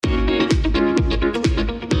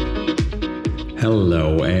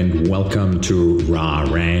Hello and welcome to Raw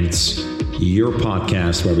Rants, your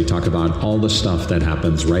podcast where we talk about all the stuff that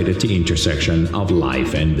happens right at the intersection of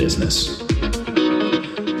life and business.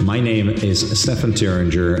 My name is Stefan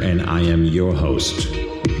Thuringer and I am your host.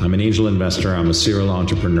 I'm an angel investor, I'm a serial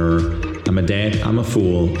entrepreneur, I'm a dad, I'm a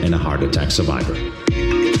fool, and a heart attack survivor.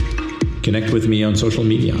 Connect with me on social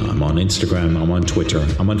media. I'm on Instagram, I'm on Twitter,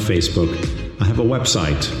 I'm on Facebook, I have a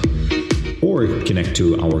website. Or connect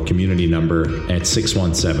to our community number at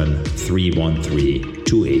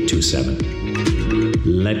 617-313-2827.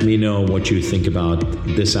 Let me know what you think about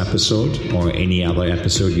this episode or any other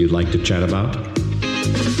episode you'd like to chat about.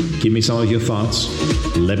 Give me some of your thoughts.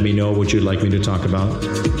 Let me know what you'd like me to talk about.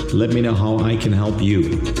 Let me know how I can help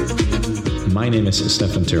you. My name is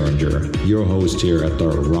Stefan Thuringer, your host here at the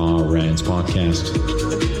Raw Rants podcast.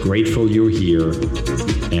 Grateful you're here,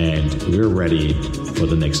 and we're ready for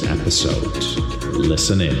the next episode.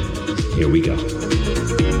 Listen in. Here we go.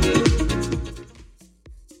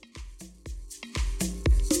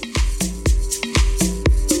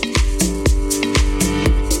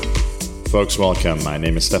 Folks, welcome. My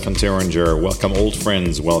name is Stefan Thuringer. Welcome old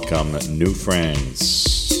friends. Welcome new friends.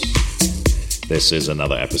 This is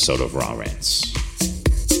another episode of Raw Rants.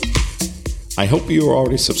 I hope you are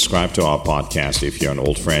already subscribed to our podcast. If you're an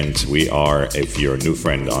old friend, we are, if you're a new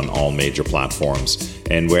friend, on all major platforms.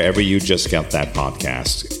 And wherever you just got that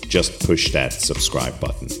podcast, just push that subscribe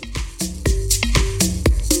button.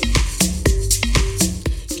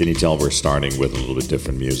 Can you tell we're starting with a little bit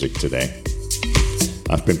different music today?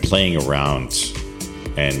 I've been playing around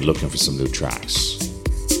and looking for some new tracks.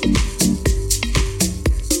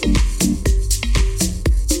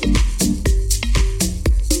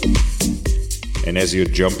 And as you're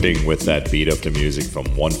jumping with that beat of the music from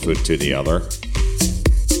one foot to the other,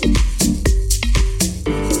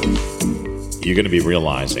 you're going to be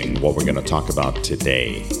realizing what we're going to talk about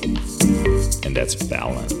today, and that's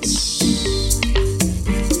balance.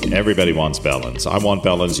 Everybody wants balance. I want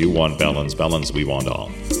balance, you want balance, balance we want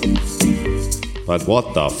all. But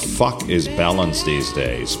what the fuck is balance these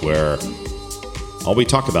days, where all we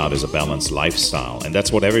talk about is a balanced lifestyle, and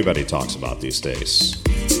that's what everybody talks about these days.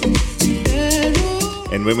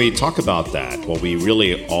 And when we talk about that, what we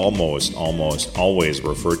really almost always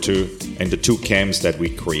refer to, and the two camps that we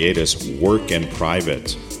create is work and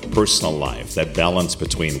private, personal life, that balance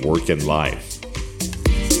between work and life.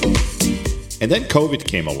 And then COVID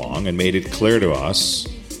came along and made it clear to us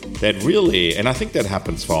that really, and I think that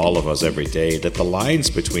happens for all of us every day, that the lines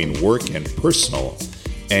between work and personal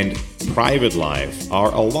and private life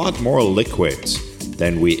are a lot more liquid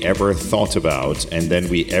than we ever thought about and than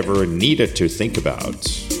we ever needed to think about.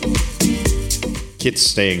 Kids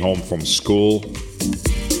staying home from school,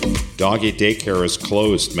 doggy daycare is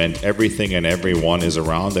closed, meant everything and everyone is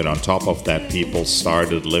around, and on top of that, people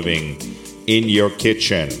started living in your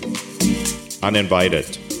kitchen,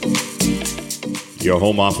 uninvited, your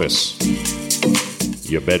home office,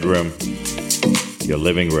 your bedroom, your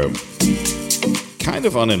living room, kind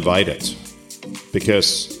of uninvited,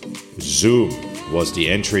 because Zoom was the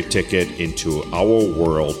entry ticket into our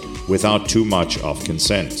world without too much of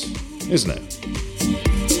consent, isn't it?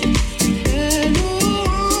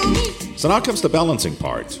 So now comes the balancing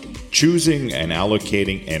part, choosing and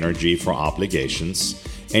allocating energy for obligations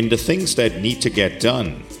and the things that need to get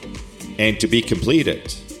done and to be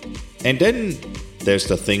completed. And then there's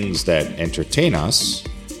the things that entertain us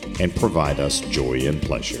and provide us joy and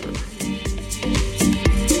pleasure.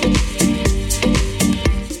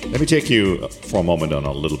 Let me take you for a moment on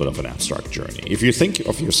a little bit of an abstract journey. If you think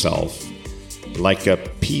of yourself like a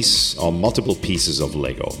piece or multiple pieces of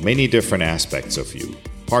Lego, many different aspects of you,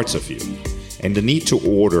 parts of you, and the need to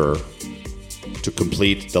order to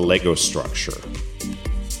complete the Lego structure,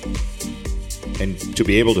 and to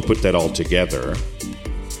be able to put that all together,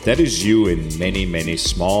 that is you in many, many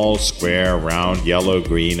small, square, round, yellow,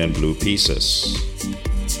 green, and blue pieces.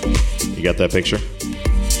 You got that picture?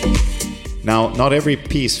 Now, not every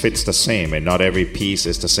piece fits the same, and not every piece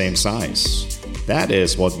is the same size. That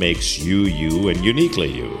is what makes you, you, and uniquely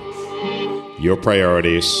you. Your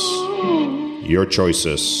priorities, your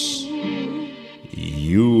choices.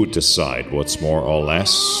 You decide what's more or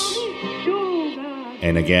less.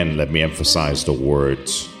 And again, let me emphasize the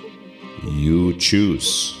words you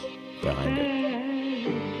choose behind it.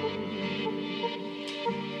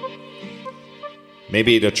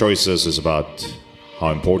 Maybe the choices is about how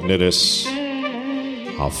important it is,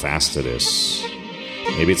 how fast it is.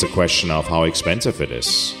 Maybe it's a question of how expensive it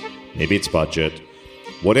is. Maybe it's budget.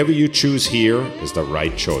 Whatever you choose here is the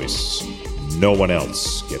right choice. No one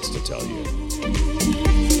else gets to tell you.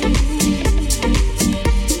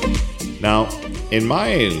 Now, in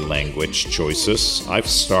my language choices, I've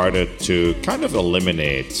started to kind of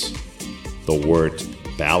eliminate the word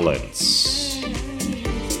balance.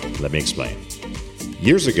 Let me explain.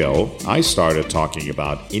 Years ago, I started talking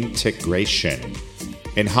about integration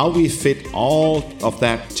and how we fit all of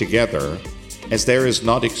that together, as there is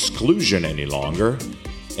not exclusion any longer.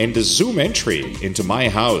 And the Zoom entry into my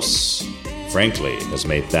house, frankly, has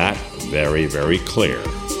made that very, very clear.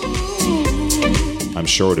 I'm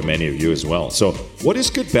sure to many of you as well. So, what is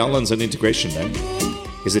good balance and integration then?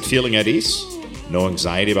 Is it feeling at ease? No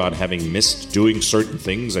anxiety about having missed doing certain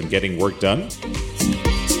things and getting work done?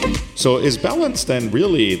 So, is balance then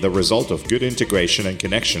really the result of good integration and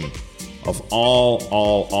connection of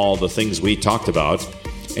all the things we talked about,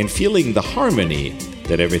 and feeling the harmony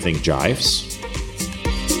that everything jives?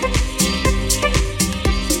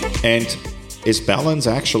 And is balance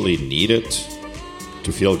actually needed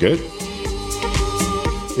to feel good?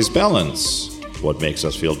 Is balance what makes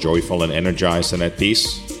us feel joyful and energized and at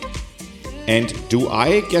peace? And do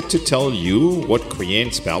I get to tell you what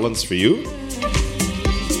creates balance for you?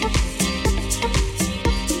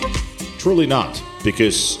 Truly not,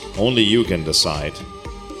 because only you can decide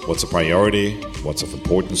what's a priority, what's of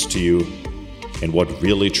importance to you, and what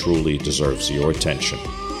really truly deserves your attention.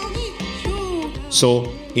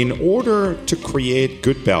 So, in order to create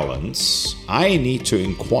good balance, I need to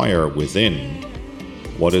inquire within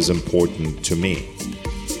what is important to me.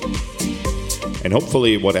 And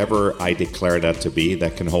hopefully whatever I declare that to be,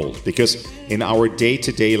 that can hold. Because in our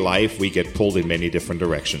day-to-day life, we get pulled in many different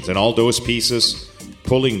directions. And all those pieces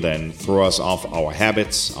pulling then throw us off our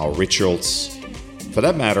habits, our rituals. For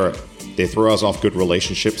that matter, they throw us off good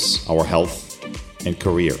relationships, our health, and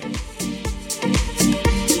career.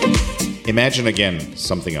 Imagine again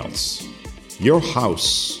something else. Your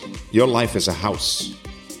house, your life is a house.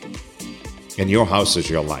 And your house is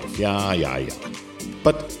your life. Yeah.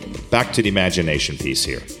 But back to the imagination piece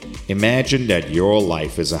here. Imagine that your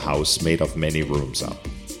life is a house made of many rooms up.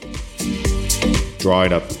 Draw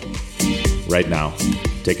it up right now.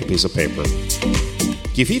 Take a piece of paper.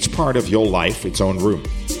 Give each part of your life its own room.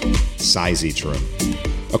 Size each room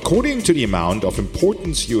according to the amount of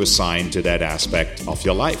importance you assign to that aspect of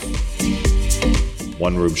your life.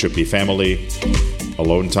 One room should be family,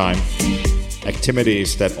 alone time,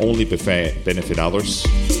 activities that only benefit others,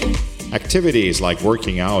 activities like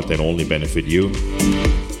working out that only benefit you,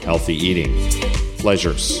 healthy eating,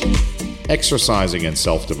 pleasures, exercising and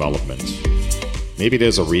self-development. Maybe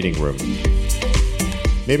there's a reading room.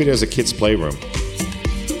 Maybe there's a kid's playroom.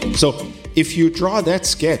 So, if you draw that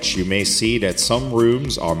sketch, you may see that some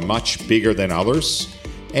rooms are much bigger than others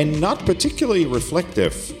and not particularly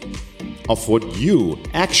reflective of what you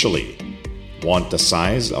actually want the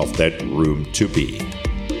size of that room to be.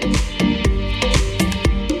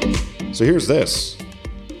 So here's this.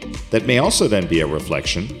 That may also then be a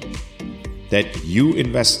reflection that you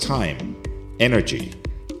invest time, energy,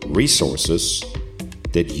 resources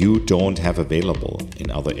that you don't have available in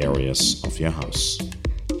other areas of your house.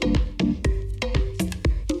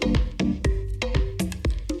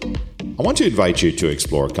 I want to invite you to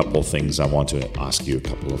explore a couple of things. I want to ask you a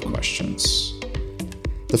couple of questions.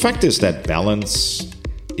 The fact is that balance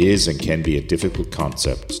is and can be a difficult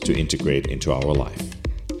concept to integrate into our life.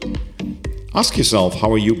 Ask yourself,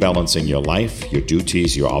 how are you balancing your life, your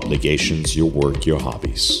duties, your obligations, your work, your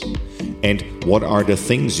hobbies? And what are the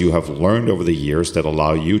things you have learned over the years that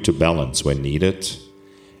allow you to balance when needed?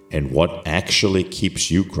 And what actually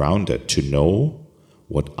keeps you grounded to know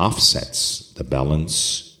what offsets the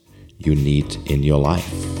balance you need in your life?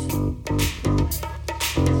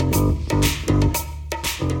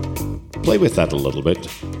 Play with that a little bit.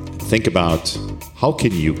 Think about how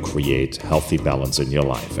can you create healthy balance in your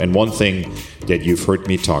life. And one thing that you've heard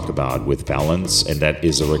me talk about with balance, and that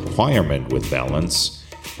is a requirement with balance,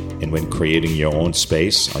 and when creating your own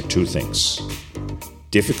space, are two things.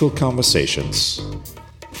 Difficult conversations,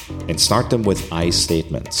 and start them with I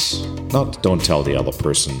statements. Not don't tell the other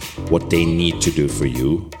person what they need to do for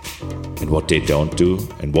you and what they don't do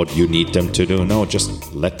and what you need them to do. No,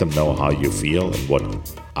 just let them know how you feel and what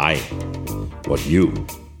you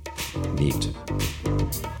need.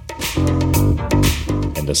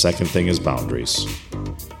 And the second thing is boundaries.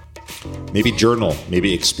 Maybe journal,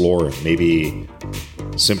 maybe explore, maybe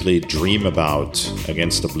simply dream about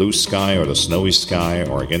against the blue sky or the snowy sky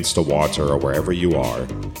or against the water or wherever you are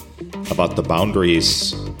about the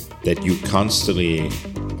boundaries that you constantly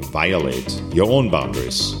violate, your own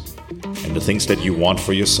boundaries, and the things that you want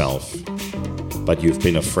for yourself, but you've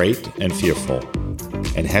been afraid and fearful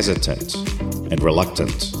and hesitant and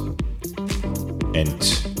reluctant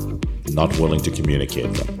and not willing to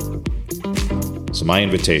communicate them. So my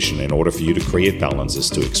invitation, in order for you to create balance, is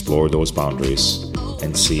to explore those boundaries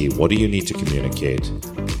and see what do you need to communicate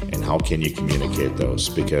and how can you communicate those,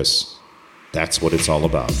 because that's what it's all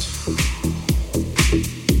about.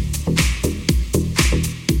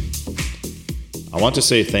 I want to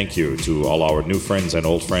say thank you to all our new friends and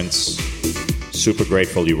old friends. Super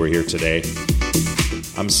grateful you were here today.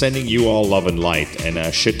 I'm sending you all love and light and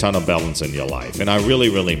a shit ton of balance in your life. And I really,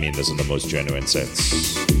 really mean this in the most genuine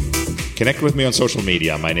sense. Connect with me on social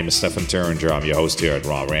media. My name is Stefan Terringer. I'm your host here at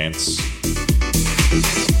Raw Rants.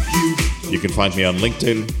 You can find me on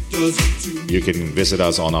LinkedIn. You can visit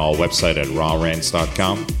us on our website at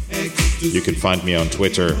rawrants.com. You can find me on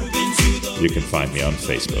Twitter. You can find me on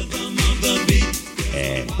Facebook.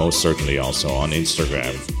 And most certainly also on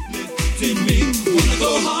Instagram.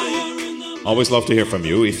 Always love to hear from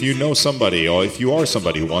you. If you know somebody, or if you are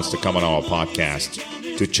somebody who wants to come on our podcast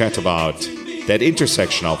to chat about that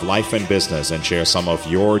intersection of life and business and share some of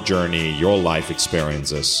your journey, your life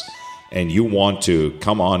experiences, and you want to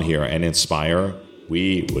come on here and inspire,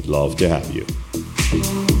 we would love to have you.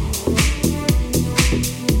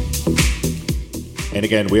 And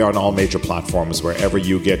again, we are on all major platforms wherever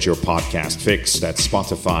you get your podcast fix. That's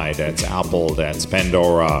Spotify, that's Apple, that's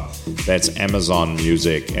Pandora, that's Amazon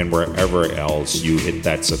Music, and wherever else you hit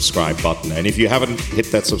that subscribe button. And if you haven't hit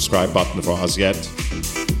that subscribe button for us yet,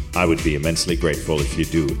 I would be immensely grateful if you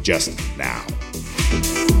do just now.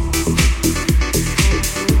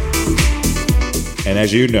 And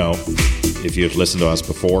as you know, if you've listened to us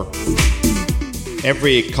before,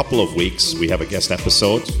 every couple of weeks we have a guest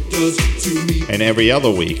episode. And every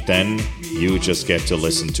other week, then, you just get to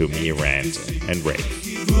listen to me rant and rave.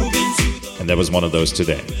 And there was one of those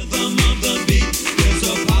today.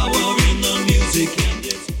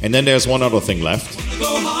 And then there's one other thing left.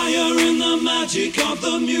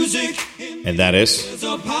 And that is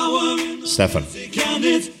Stefan.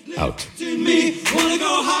 Out.